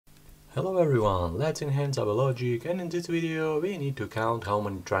Hello everyone, let's enhance our logic, and in this video we need to count how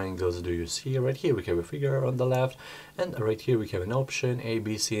many triangles do you see. Right here we have a figure on the left, and right here we have an option A,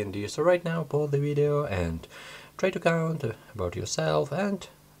 B, C and D. So right now pause the video and try to count about yourself and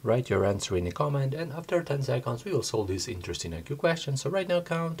write your answer in a comment, and after 10 seconds we will solve this interesting IQ question. So right now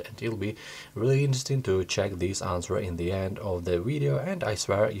count, and it'll be really interesting to check this answer in the end of the video, and I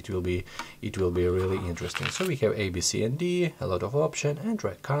swear it will be really interesting. So we have A, B, C and D, a lot of options, and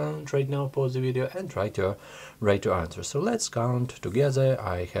count right now, pause the video and try to answer. So let's count together.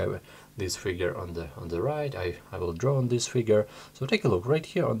 I have this figure on the right. I will draw on this figure. So take a look right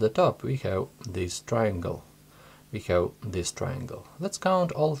here on the top. We have this triangle. Let's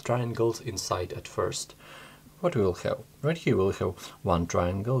count all triangles inside at first. What we will have? Right here we will have one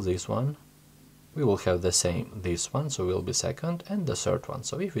triangle, this one. We will have the same, this one, so will be second, and the third one.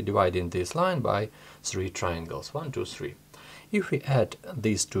 So if we divide in this line by 3 triangles, 1, 2, 3. If we add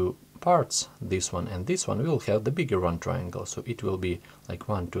these two parts, this one and this one, we will have the bigger one triangle. So it will be like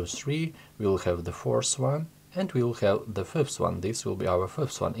 1, 2, 3. We will have the fourth one, and we will have the fifth one. This will be our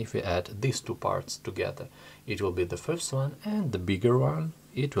fifth one. If we add these two parts together, it will be the fifth one, and the bigger one,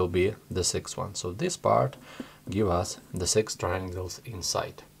 it will be the sixth one. So this part give us the 6 triangles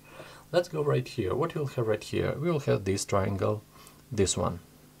inside. Let's go right here. What we'll have right here? We will have this triangle, this one.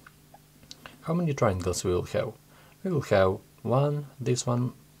 How many triangles we will have? We will have one, this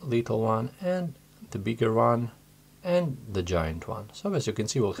one, little one, and the bigger one, and the giant one. So as you can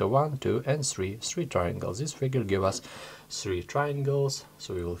see, we'll have 1, 2, and 3 triangles. This figure gives us 3 triangles.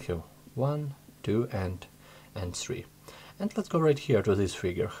 So we will have 1, 2, and 3. And let's go right here to this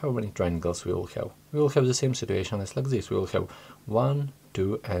figure. How many triangles we will have? We will have the same situation as like this. We will have 1,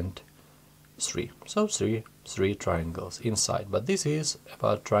 2, and 3. So 3 triangles inside. But this is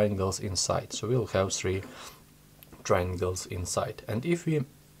about triangles inside. So we'll have 3 triangles inside. And if we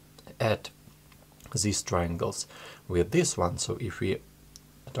add these triangles with this one, so if we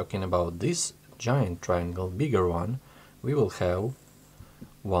are talking about this giant triangle, bigger one, we will have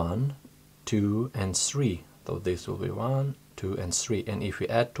 1, 2, and 3. So this will be 1, 2, and 3. And if we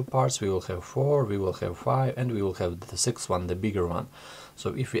add 2 parts, we will have 4, we will have 5, and we will have the 6th one, the bigger one.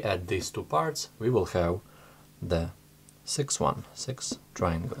 So if we add these 2 parts, we will have the 6th one, 6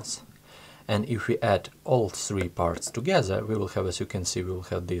 triangles. And if we add all 3 parts together, we will have, as you can see, we will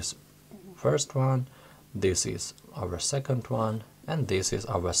have this first one, this is our second one, and this is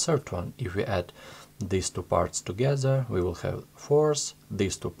our third one. If we add these 2 parts together, we will have fourth,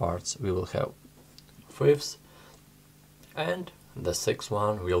 these 2 parts we will have fifth, and the 6th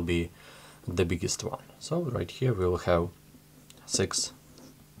one will be the biggest one. So right here we will have 6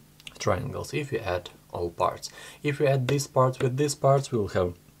 triangles if we add all parts. If we add these parts with these parts, we will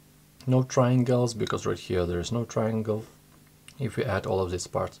have no triangles, because right here there is no triangle if we add all of these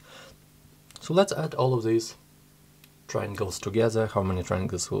parts. So let's add all of these triangles together. How many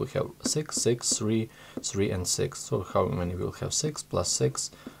triangles will we have? 6, 6, 3, 3, and 6. So how many will we have? 6 plus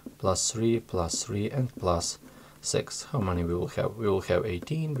 6 plus 3 plus 3 and plus 6. How many we will have? We will have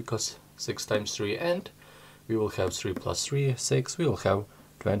 18, because 6 times 3, and we will have 3 plus 3, 6. We will have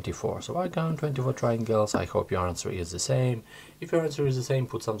 24. So I count 24 triangles. I hope your answer is the same. If your answer is the same,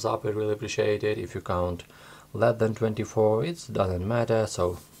 put thumbs up. I really appreciate it. If you count less than 24, it doesn't matter.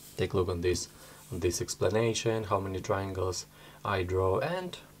 So take a look on this explanation, how many triangles I draw,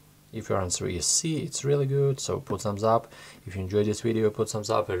 and if your answer is C, it's really good. So put thumbs up. If you enjoyed this video, put thumbs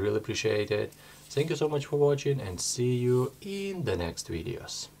up. I really appreciate it. Thank you so much for watching, and see you in the next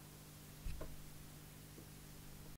videos.